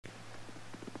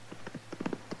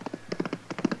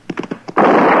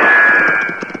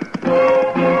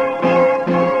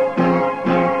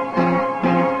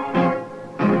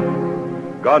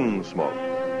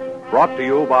Gunsmoke, brought to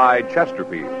you by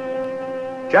Chesterfield.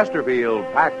 Chesterfield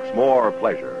packs more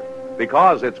pleasure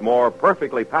because it's more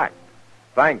perfectly packed,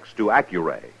 thanks to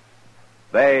Accuray.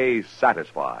 They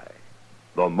satisfy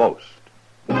the most.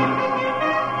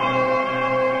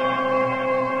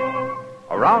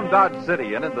 Around Dodge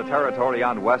City and in the territory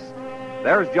on West,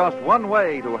 there's just one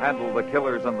way to handle the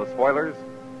killers and the spoilers,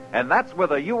 and that's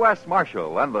with a U.S.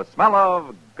 Marshal and the smell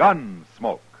of gun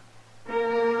smoke.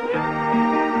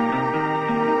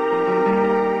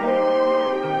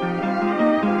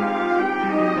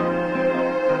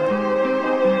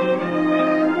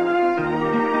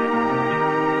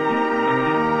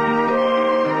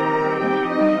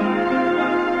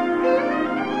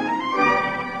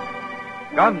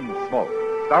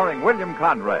 Gunsmoke, starring William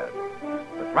Conrad.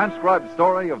 The transcribed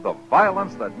story of the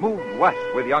violence that moved west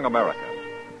with young America.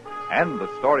 And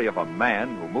the story of a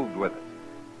man who moved with it.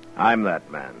 I'm that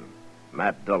man,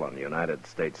 Matt Dillon, United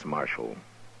States Marshal.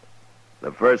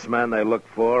 The first man they look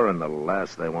for and the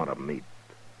last they want to meet.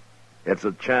 It's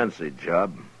a chancy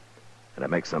job, and it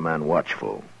makes a man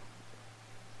watchful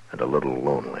and a little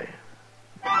lonely.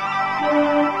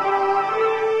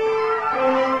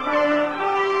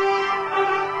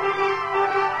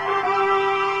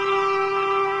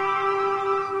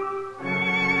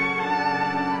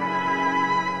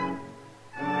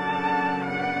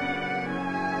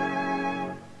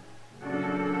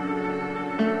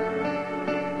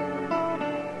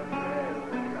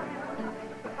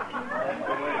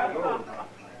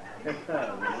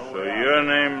 So your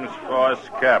name's Forrest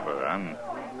Capper, huh?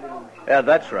 Yeah,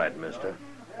 that's right, mister.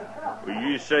 Well,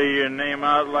 you say your name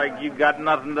out like you got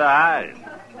nothing to hide.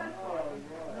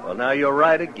 Well, now you're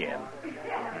right again.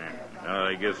 Well,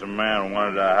 I guess a man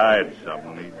wanted to hide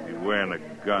something. He'd be wearing a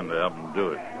gun to help him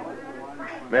do it.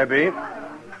 Maybe.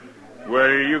 Well,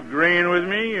 are you agreeing with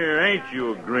me, or ain't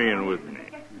you agreeing with me?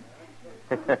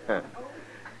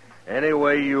 Any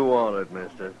way you want it,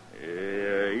 mister.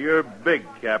 Yeah, you're big,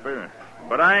 Capper,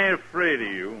 but I ain't afraid of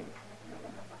you.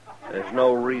 There's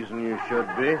no reason you should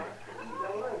be.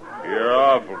 You're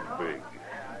awful big.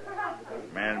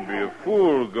 Man'd be a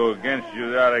fool to go against you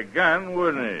without a gun,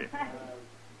 wouldn't he?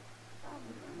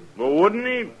 Well, wouldn't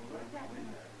he?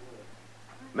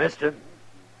 Mister,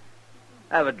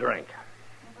 have a drink.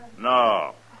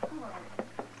 No.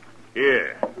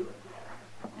 Here.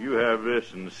 You have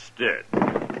this instead.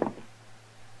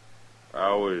 I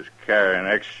always carry an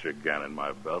extra gun in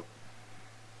my belt.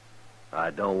 I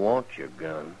don't want your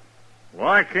gun. Well,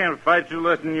 I can't fight you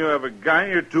letting you have a gun.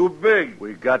 You're too big.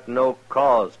 We got no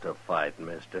cause to fight,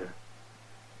 mister.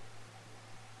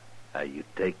 Now, you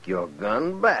take your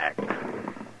gun back.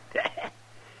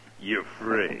 You're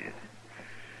afraid.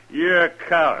 You're a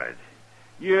coward.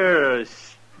 You're a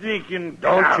sneaking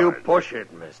Don't coward. you push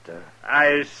it, mister.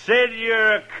 I said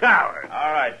you're a coward.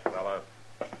 All right, fella.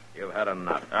 You've had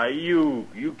enough. Now,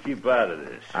 you keep out of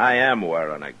this. I am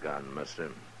wearing a gun, mister.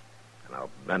 And I'll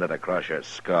bend it across your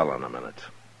skull in a minute.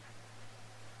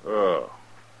 Oh.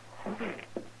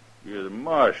 You're the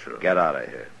marshal. Get out of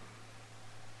here.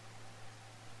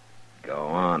 Go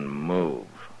on, move.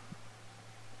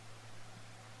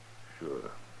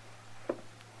 Sure.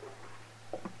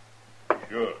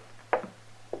 Sure.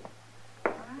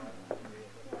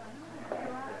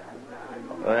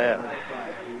 Well,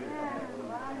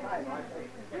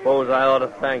 suppose I ought to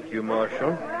thank you,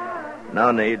 Marshal.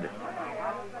 No need.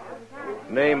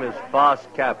 Name is Foss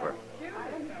Capper.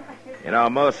 You know,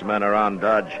 most men around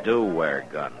Dodge do wear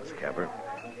guns, Capper.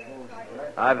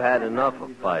 I've had enough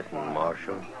of fighting,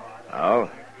 Marshal.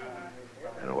 Oh?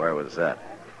 And where was that?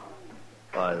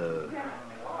 By the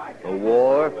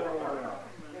war.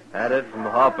 Had it from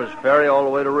Harper's Ferry all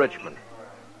the way to Richmond.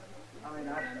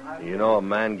 You know, a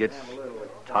man gets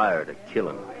tired of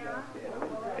killing.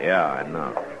 Yeah, I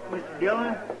know. Mr.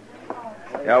 Dillon?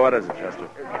 Yeah, what is it, Chester?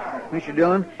 Mr.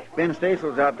 Dillon, Ben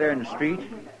Stasel's out there in the street.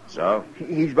 So?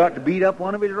 He's about to beat up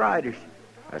one of his riders.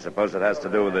 I suppose it has to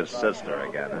do with his sister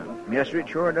again, huh? Yes, sir, it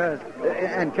sure does.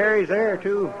 And Carrie's there,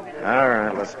 too. All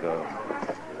right, let's go.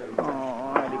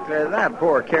 Oh, I declare that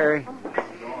poor Carrie.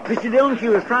 Mr. Dillon, she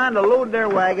was trying to load their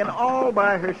wagon all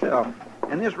by herself.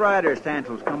 And this rider,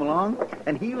 Stansel's, come along,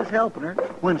 and he was helping her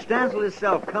when Stansel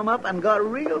himself come up and got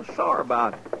real sore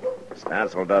about it.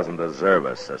 Stansel doesn't deserve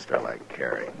a sister like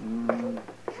Carrie.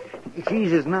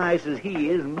 She's as nice as he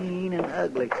is, mean and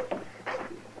ugly.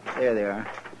 There they are.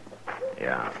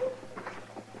 Yeah.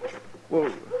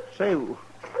 Well, say,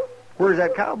 where's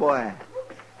that cowboy at?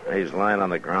 He's lying on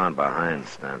the ground behind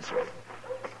Stansel.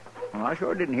 Well, I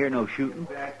sure didn't hear no shooting.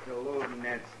 Back to loading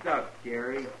that stuff,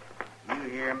 Carrie. You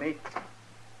hear me?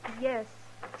 Yes.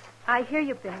 I hear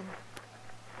you, Ben.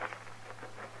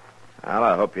 Well,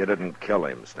 I hope you didn't kill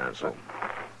him, Stansel.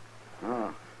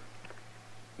 Oh.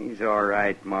 He's all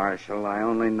right, Marshal. I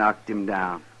only knocked him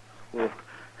down. Well,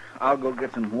 I'll go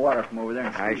get some water from over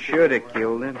there. I should have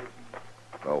killed him.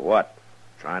 For what?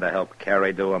 Trying to help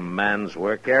Carrie do a man's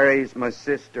work? Carrie's my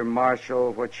sister,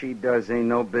 Marshal. What she does ain't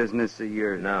no business of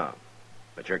yours. No.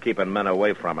 But you're keeping men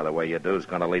away from her the way you do is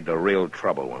going to lead to real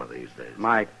trouble one of these days.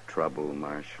 My trouble,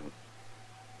 Marshal.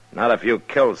 Not if you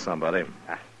kill somebody.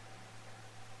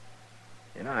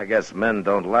 You know, I guess men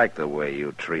don't like the way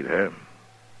you treat her.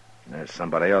 There's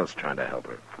somebody else trying to help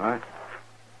her. What?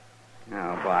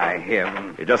 Now, by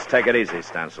heaven. You just take it easy,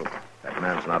 Stansel. That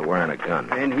man's not wearing a gun.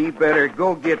 Then he better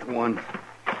go get one.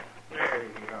 There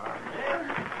you are.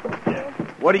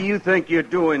 What do you think you're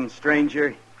doing,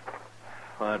 stranger?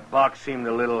 Well, that box seemed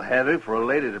a little heavy for a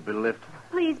lady to be lifting.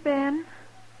 Please, Ben.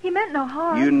 He meant no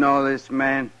harm. You know this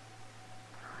man?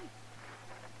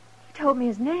 He told me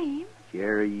his name.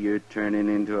 Gary, you're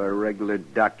turning into a regular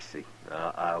doxy.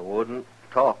 I wouldn't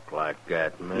talk like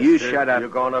that, mister. You shut up. You're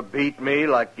going to beat me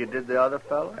like you did the other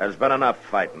fella? There's been enough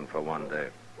fighting for one day.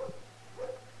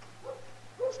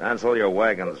 Stansel, your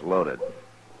wagon's loaded.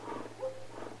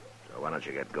 So why don't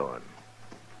you get going?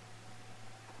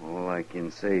 All I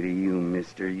can say to you,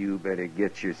 mister, you better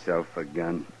get yourself a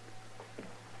gun.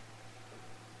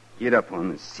 Get up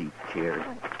on the seat, Carrie.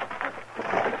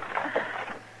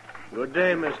 Good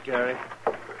day, Miss Carrie.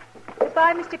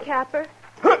 Goodbye, Mr. Capper.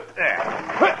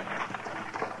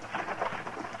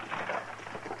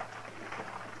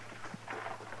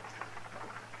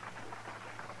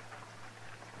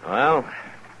 Well,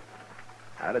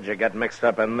 how did you get mixed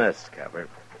up in this, Capper?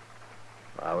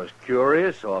 I was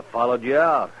curious, so I followed you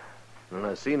out. And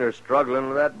I seen her struggling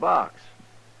with that box.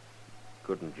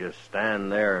 Couldn't just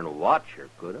stand there and watch her,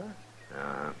 could I?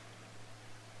 Uh-huh.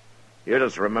 You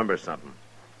just remember something.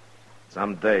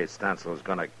 Someday Stansel's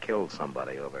going to kill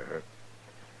somebody over her.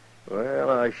 Well,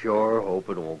 I sure hope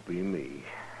it won't be me.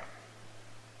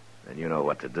 And you know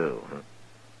what to do, huh?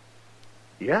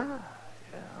 Yeah,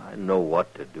 I know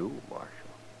what to do, Marshal.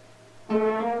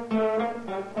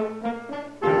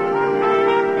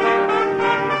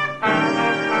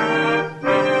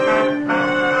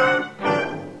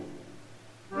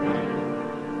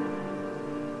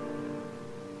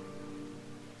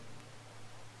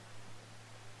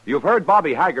 You've heard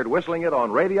Bobby Haggart whistling it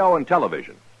on radio and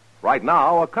television. Right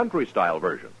now, a country-style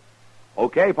version.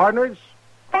 Okay, partners?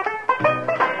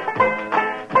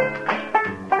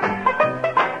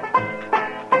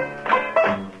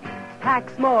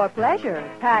 Packs more pleasure,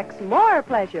 packs more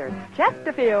pleasure.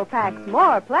 Chesterfield packs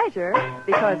more pleasure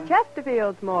because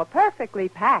Chesterfield's more perfectly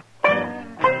packed.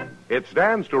 It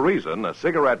stands to reason a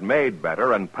cigarette made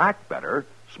better and packed better,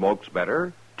 smokes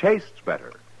better, tastes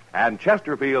better. And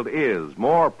Chesterfield is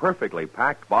more perfectly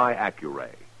packed by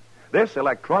Accuray. This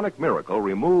electronic miracle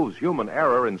removes human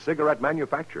error in cigarette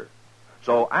manufacture.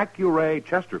 So Accuray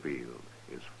Chesterfield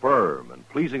is firm and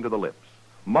pleasing to the lips,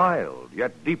 mild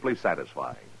yet deeply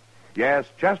satisfying. Yes,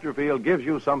 Chesterfield gives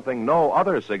you something no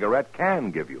other cigarette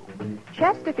can give you.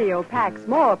 Chesterfield packs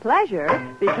more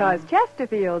pleasure because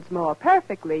Chesterfield's more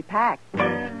perfectly packed.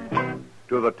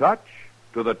 To the touch,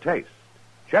 to the taste,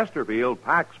 Chesterfield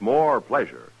packs more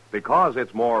pleasure because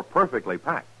it's more perfectly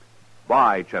packed.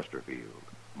 By Chesterfield,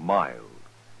 mild,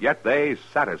 yet they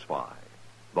satisfy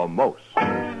the most.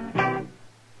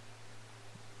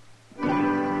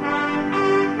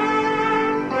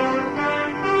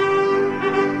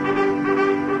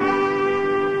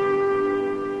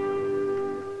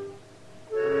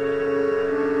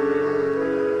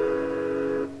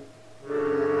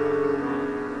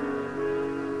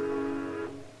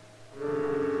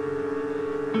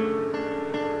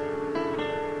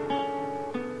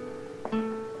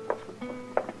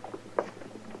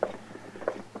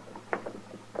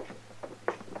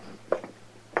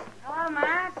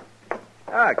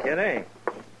 Ah, Kitty.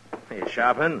 Are you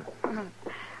shopping? Well,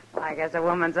 I guess a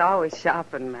woman's always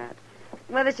shopping, Matt.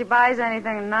 Whether she buys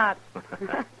anything or not.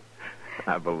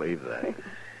 I believe that.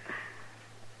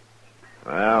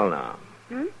 Well, now.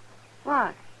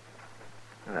 What?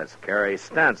 That's Carrie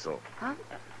Stansel. Huh?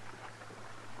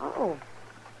 Oh.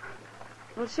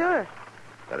 Well, sure.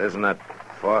 But isn't that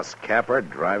Foss Capper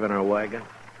driving her wagon?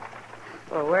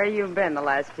 Well, where you been the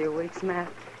last few weeks, Matt?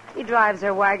 He drives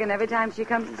her wagon every time she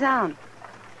comes to town.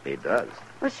 He does.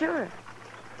 Well, sure.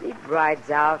 He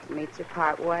rides out, meets her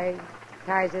part way,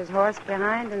 ties his horse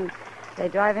behind, and they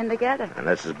drive in together. And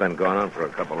this has been going on for a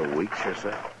couple of weeks or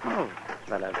so? Oh,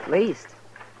 but at least.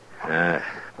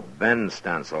 Ben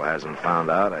Stansel hasn't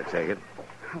found out, I take it.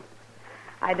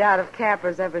 I doubt if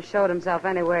Capper's ever showed himself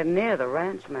anywhere near the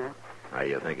ranch, Matt.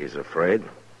 You think he's afraid?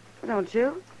 Don't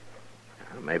you?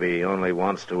 Maybe he only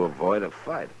wants to avoid a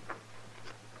fight.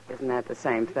 Isn't that the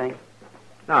same thing?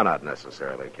 No, not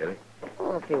necessarily, Kitty.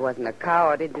 Well, if he wasn't a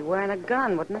coward, he'd be wearing a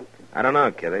gun, wouldn't he? I don't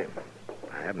know, Kitty.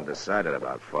 I haven't decided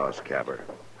about Foss Capper.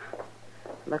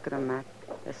 Look at them, Matt.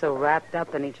 They're so wrapped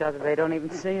up in each other they don't even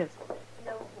see us.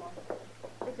 No, Paul.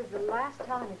 This is the last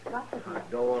time it's got to be. I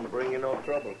don't want to bring you no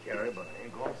trouble, Carrie, but I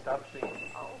ain't going to stop seeing you.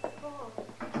 Oh,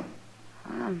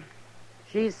 Paul.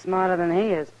 She's smarter than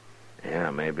he is. Yeah,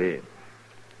 maybe.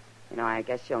 You know, I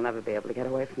guess she'll never be able to get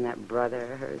away from that brother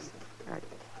of hers.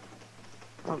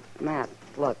 Oh, Matt,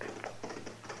 look.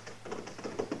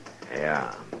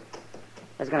 Yeah.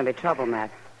 There's going to be trouble,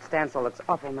 Matt. Stansel looks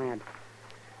awful mad.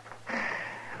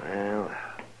 Well,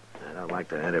 I don't like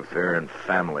to interfere in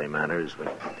family matters,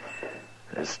 but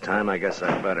this time I guess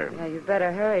I better. Yeah, you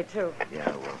better hurry, too. Yeah,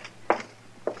 I will.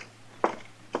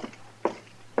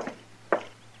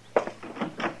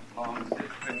 Long's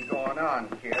this been going on,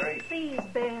 Carrie? Please,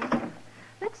 Ben.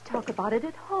 Let's talk about it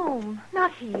at home,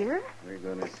 not here. We're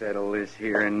going to settle this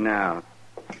here and now.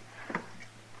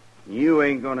 You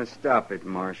ain't going to stop it,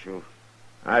 Marshal.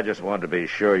 I just wanted to be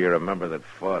sure you remember that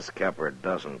Foss Capper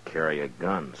doesn't carry a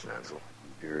gun, Stansel.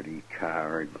 Dirty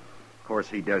coward. Of course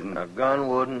he doesn't. A gun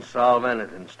wouldn't solve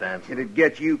anything, Stanton. It'd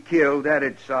get you killed.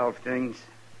 That'd solve things.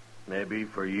 Maybe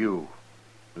for you,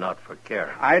 not for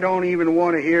Carrie. I don't even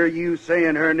want to hear you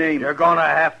saying her name. You're going to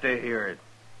have to hear it.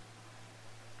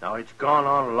 Now, it's gone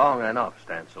on long enough,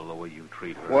 Stansel, the way you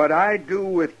treat her. What I do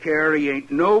with Carrie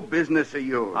ain't no business of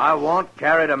yours. I want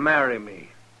Carrie to marry me.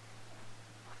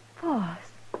 Foss.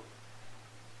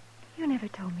 You never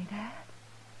told me that.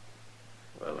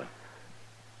 Well,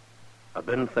 I've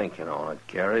been thinking on it,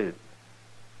 Carrie.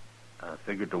 I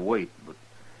figured to wait, but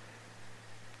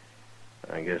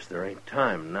I guess there ain't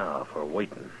time now for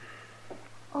waiting.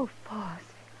 Oh, Foss.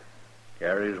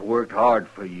 Carrie's worked hard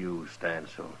for you,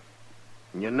 Stansel.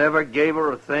 And you never gave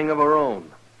her a thing of her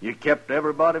own. You kept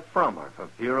everybody from her for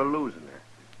fear of losing her.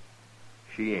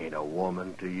 She ain't a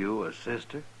woman to you, a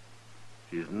sister.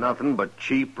 She's nothing but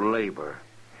cheap labor.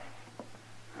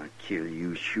 I'll kill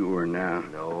you sure now.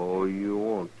 No, you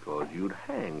won't, 'cause you'd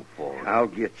hang for it. I'll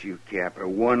get you, Capper,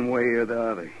 one way or the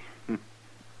other.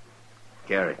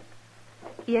 Carrie,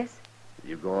 Yes?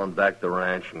 you go on back to the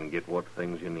ranch and get what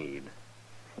things you need.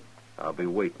 I'll be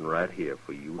waiting right here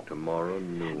for you tomorrow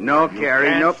noon. No, Carrie,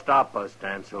 you can't no. stop us,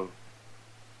 Stansel.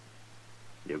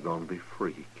 You're going to be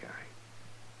free, Carrie.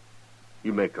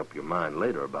 You make up your mind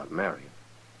later about marrying.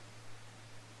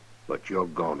 But you're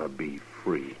going to be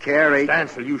free. Carrie.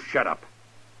 Stansel, you shut up.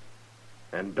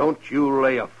 And don't you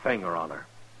lay a finger on her,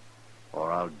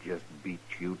 or I'll just beat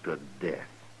you to death.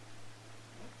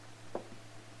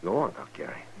 Go on now,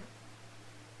 Carrie.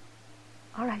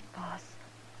 All right, Foss.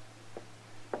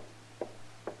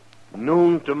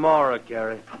 Noon tomorrow,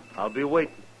 Carrie. I'll be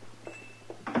waiting.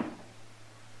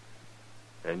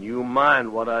 And you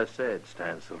mind what I said,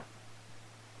 Stansel.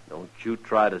 Don't you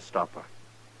try to stop her.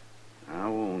 I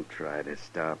won't try to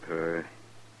stop her.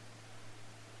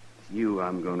 It's you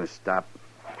I'm going to stop.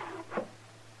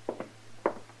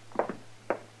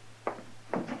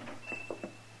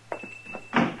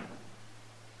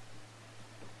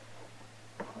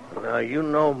 Now, you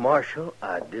know, Marshal,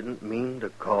 I didn't mean to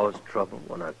cause trouble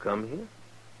when I come here.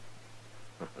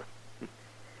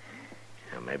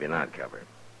 Yeah, maybe not, Capper.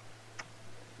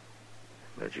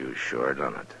 But you sure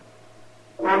done it.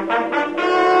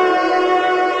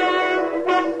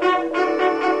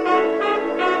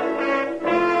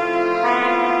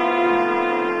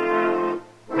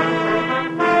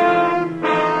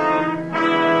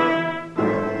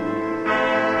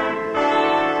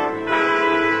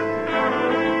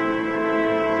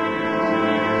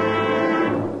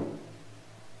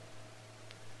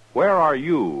 Where are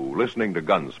you listening to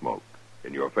Gunsmoke?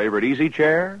 In your favorite easy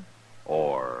chair?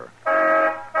 Or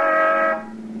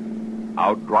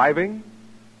out driving?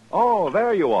 Oh,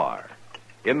 there you are.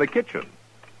 In the kitchen.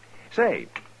 Say,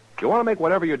 you want to make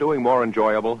whatever you're doing more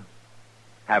enjoyable?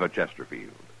 Have a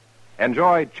Chesterfield.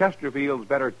 Enjoy Chesterfield's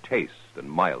better taste and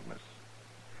mildness.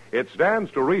 It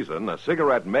stands to reason a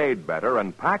cigarette made better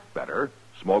and packed better,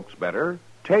 smokes better,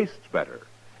 tastes better.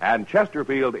 And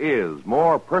Chesterfield is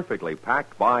more perfectly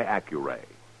packed by Accuray.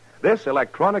 This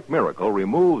electronic miracle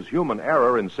removes human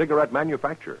error in cigarette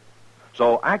manufacture.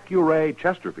 So Accuray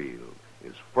Chesterfield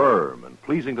is firm and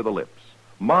pleasing to the lips,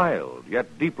 mild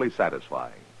yet deeply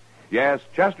satisfying. Yes,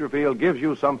 Chesterfield gives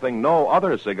you something no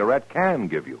other cigarette can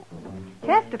give you.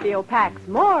 Chesterfield packs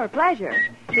more pleasure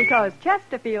because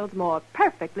Chesterfield's more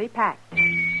perfectly packed.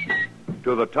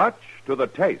 To the touch, to the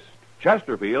taste,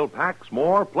 Chesterfield packs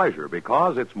more pleasure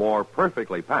because it's more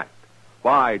perfectly packed.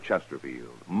 by Chesterfield.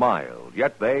 Mild,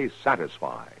 yet they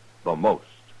satisfy the most.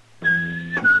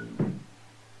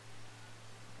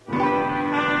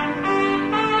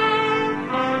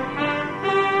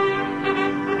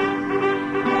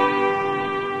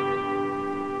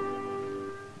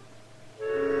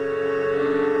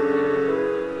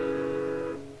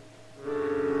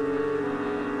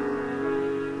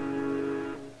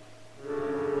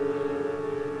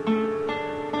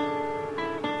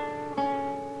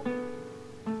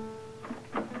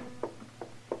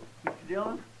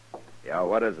 Yeah,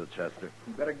 what is it, Chester?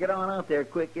 You better get on out there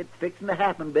quick. It's fixing to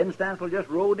happen. Ben Stansel just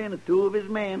rode in with 2 of his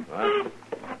men. What?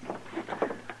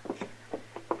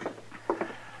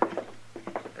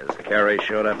 Has Carrie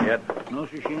showed up yet? No,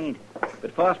 sir, she ain't.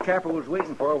 But Foss Capper was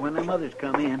waiting for her when them others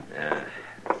come in. Yeah.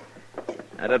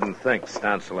 I didn't think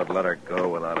Stansel would let her go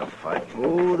without a fight.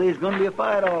 Oh, there's going to be a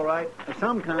fight, all right. Of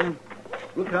some kind.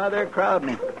 Look how they're crowding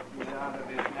him. Get out of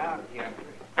this now, Capper.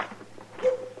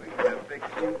 We're going to fix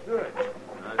you good.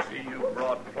 I see you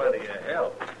brought plenty of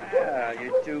help. Well,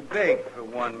 you're too big for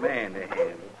one man to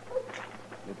handle.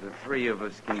 If the 3 of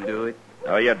us can do it.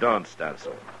 No, you don't,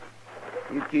 Stansel.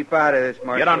 You keep out of this,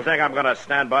 Marshal. You don't think I'm going to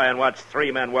stand by and watch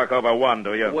 3 men work over 1,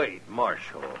 do you? Wait,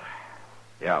 Marshal.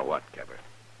 Yeah, what, Capper?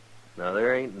 Now,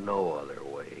 there ain't no other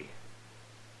way.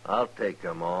 I'll take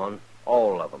them on,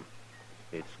 all of them.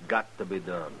 It's got to be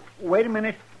done. Wait a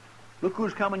minute. Look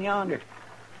who's coming yonder.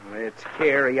 It's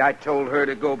Carrie. I told her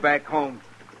to go back home.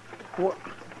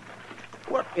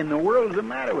 What in the world's the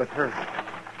matter with her?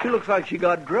 She looks like she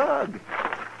got drugged.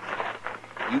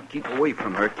 You keep away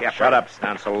from her, Capper. Shut up,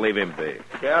 Stansel. Leave him be.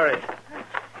 Carrie,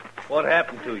 what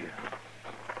happened to you?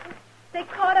 They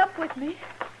caught up with me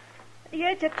at the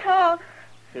edge of town.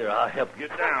 Here, I'll help you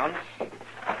down.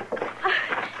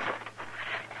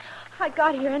 I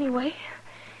got here anyway.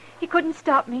 He couldn't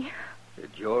stop me.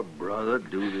 Did your brother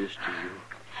do this to you?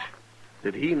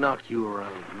 Did he knock you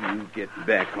around? You get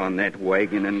back on that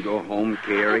wagon and go home,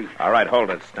 Carrie. All right,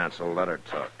 hold it, Stansel. Let her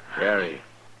talk. Carrie,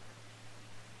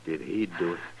 did he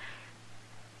do it?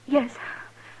 Yes.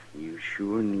 You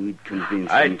sure need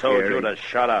convincing, I told Carrie. you to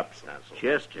shut up, Stansel.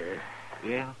 Chester.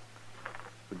 Yeah?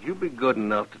 Would you be good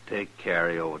enough to take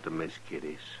Carrie over to Miss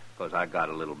Kitty's? Because I got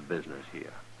a little business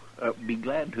here. Be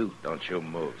glad to. Don't you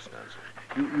move,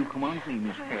 Stansel. You come on with me,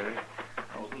 Miss Carrie.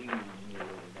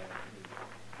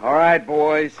 All right,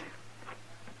 boys.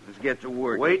 Let's get to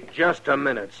work. Wait just a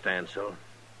minute, Stansel.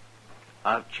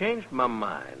 I've changed my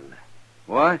mind.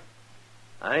 What?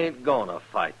 I ain't gonna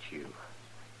fight you.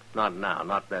 Not now,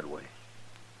 not that way.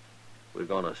 We're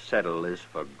gonna settle this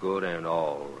for good and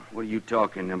all. What are you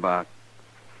talking about?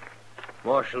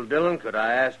 Marshal Dillon, could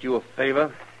I ask you a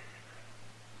favor?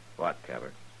 What,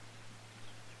 Capper?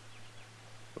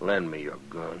 Lend me your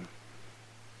gun.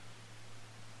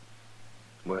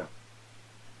 Well,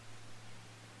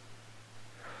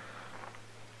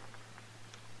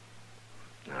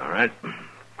 all right.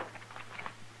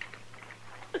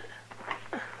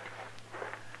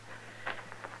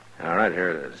 All right, here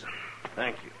it is.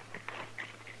 thank you.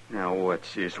 Now,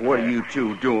 what's this? What are you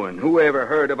 2 doing? Who ever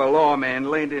heard of a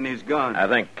lawman lending his gun? I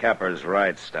think Capper's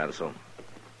right, Stansel.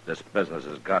 This business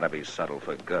has got to be settled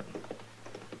for good.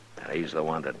 And he's the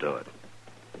one to do it,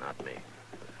 not me.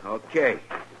 Okay.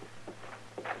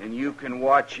 And you can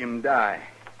watch him die.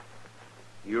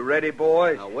 You ready,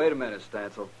 boys? Now, wait a minute,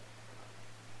 Stansel.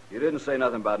 You didn't say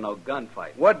nothing about no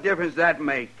gunfight. What difference does that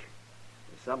make?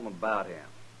 There's something about him.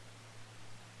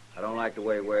 I don't like the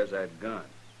way he wears that gun.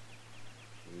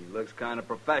 He looks kind of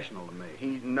professional to me.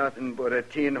 He's nothing but a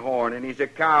tin horn, and he's a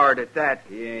coward at that.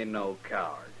 He ain't no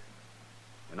coward.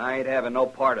 And I ain't having no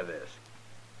part of this.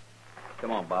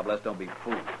 Come on, Bob, let's don't be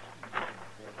fools.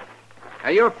 Now,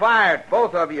 you're fired,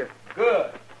 both of you.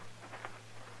 Good.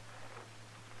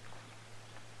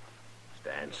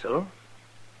 Stansel?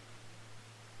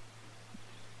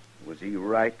 Was he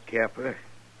right, Capper?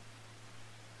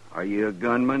 Are you a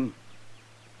gunman?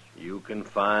 You can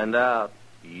find out.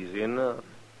 Easy enough.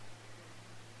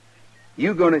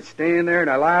 You gonna stand there and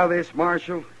allow this,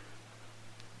 Marshal?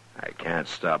 I can't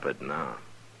stop it now.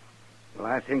 Well,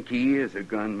 I think he is a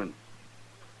gunman.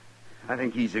 I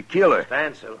think he's a killer.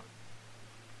 Stansel,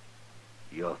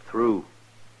 you're through.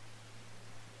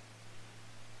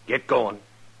 Get going.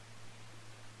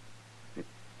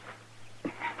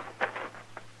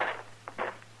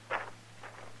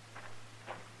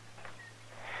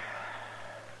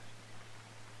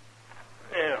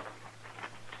 Yeah.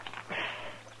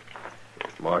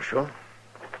 Marshal,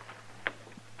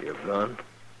 your gun.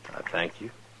 I thank you.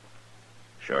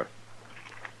 Sure.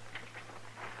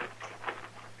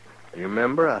 You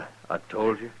remember I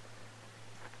told you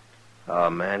how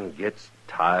a man gets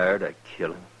tired of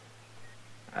killing?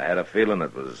 I had a feeling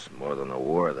it was more than the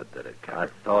war that did it, I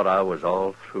Capper. thought I was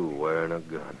all through wearing a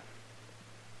gun.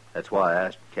 That's why I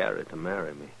asked Carrie to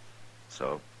marry me.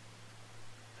 So?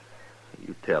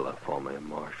 You tell her for me,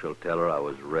 Marshal. Tell her I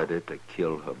was ready to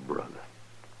kill her brother.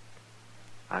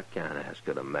 I can't ask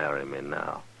her to marry me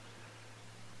now.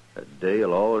 A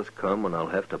day'll always come when I'll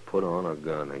have to put on a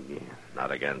gun again.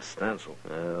 Not against Stancil.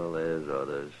 Well, there's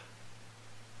others.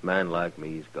 A man like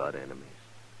me's got enemies.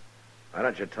 Why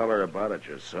don't you tell her about it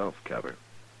yourself, Capper?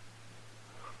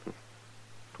 It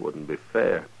wouldn't be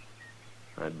fair.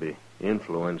 I'd be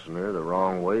influencing her the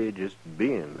wrong way just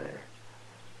being there.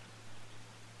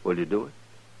 Will you do it?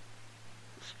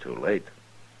 It's too late.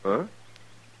 Huh?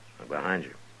 I'm behind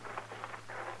you.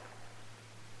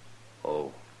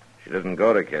 Oh. She didn't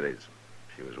go to Kitty's.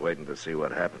 She was waiting to see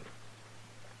what happened.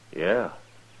 Yeah.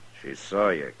 She saw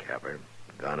you, Capper,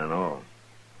 gun and all.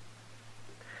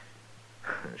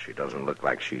 She doesn't look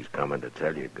like she's coming to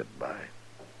tell you goodbye.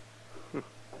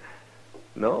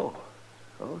 No.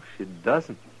 Oh, she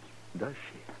doesn't, does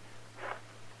she?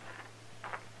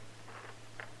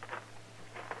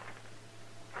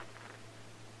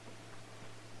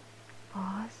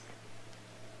 Boss?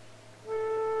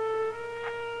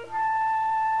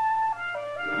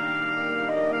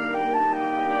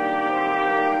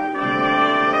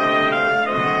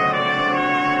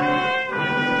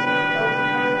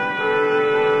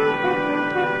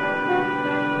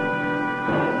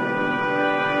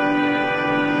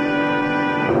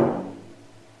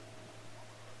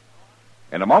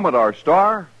 In a moment, our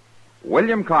star,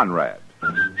 William Conrad.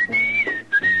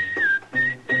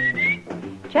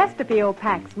 Chesterfield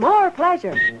packs more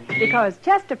pleasure because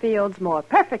Chesterfield's more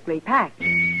perfectly packed.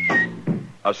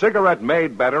 A cigarette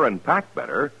made better and packed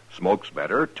better, smokes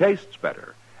better, tastes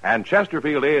better. And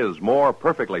Chesterfield is more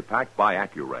perfectly packed by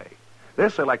Accuray.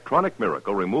 This electronic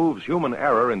miracle removes human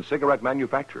error in cigarette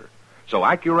manufacture. So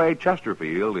Accuray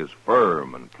Chesterfield is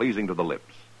firm and pleasing to the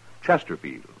lips.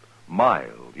 Chesterfield,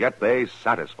 mild, yet they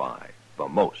satisfy the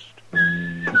most.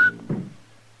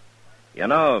 You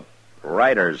know,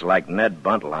 writers like Ned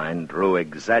Buntline drew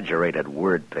exaggerated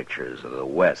word pictures of the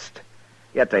West,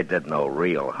 yet they did no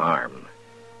real harm.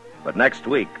 But next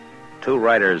week, 2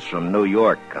 writers from New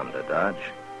York come to Dodge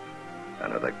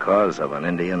under the cause of an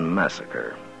Indian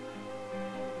massacre.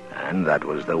 And that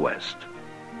was the West.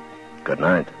 Good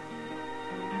night.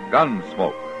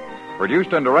 Gunsmoke.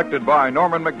 Produced and directed by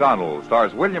Norman MacDonald,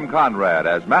 stars William Conrad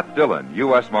as Matt Dillon,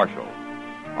 U.S. Marshal.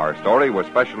 Our story was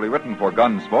specially written for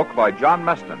Gunsmoke by John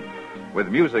Meston, with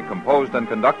music composed and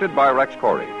conducted by Rex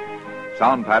Corey.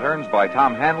 Sound patterns by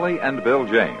Tom Hanley and Bill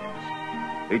James.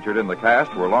 Featured in the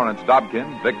cast were Lawrence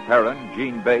Dobkin, Vic Perrin,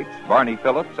 Gene Bates, Barney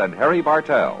Phillips, and Harry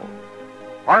Bartell.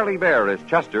 Harley Bear is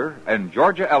Chester, and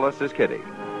Georgia Ellis is Kitty.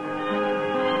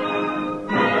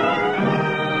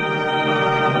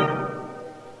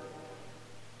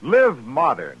 Live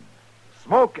modern.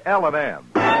 Smoke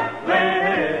L&M.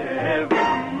 Live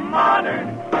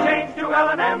modern. Change to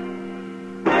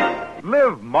L&M.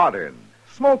 Live modern.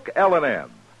 Smoke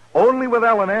L&M. Only with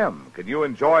L&M can you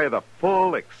enjoy the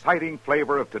full, exciting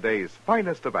flavor of today's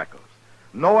finest tobaccos.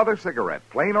 No other cigarette,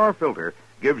 plain or filter,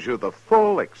 gives you the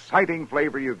full, exciting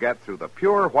flavor you get through the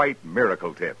pure white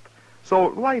miracle tip. So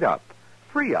light up,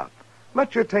 free up,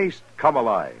 let your taste come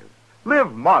alive.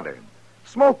 Live modern.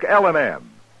 Smoke L&M.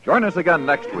 Join us again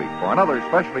next week for another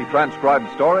specially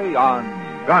transcribed story on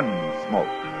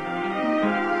Gunsmoke.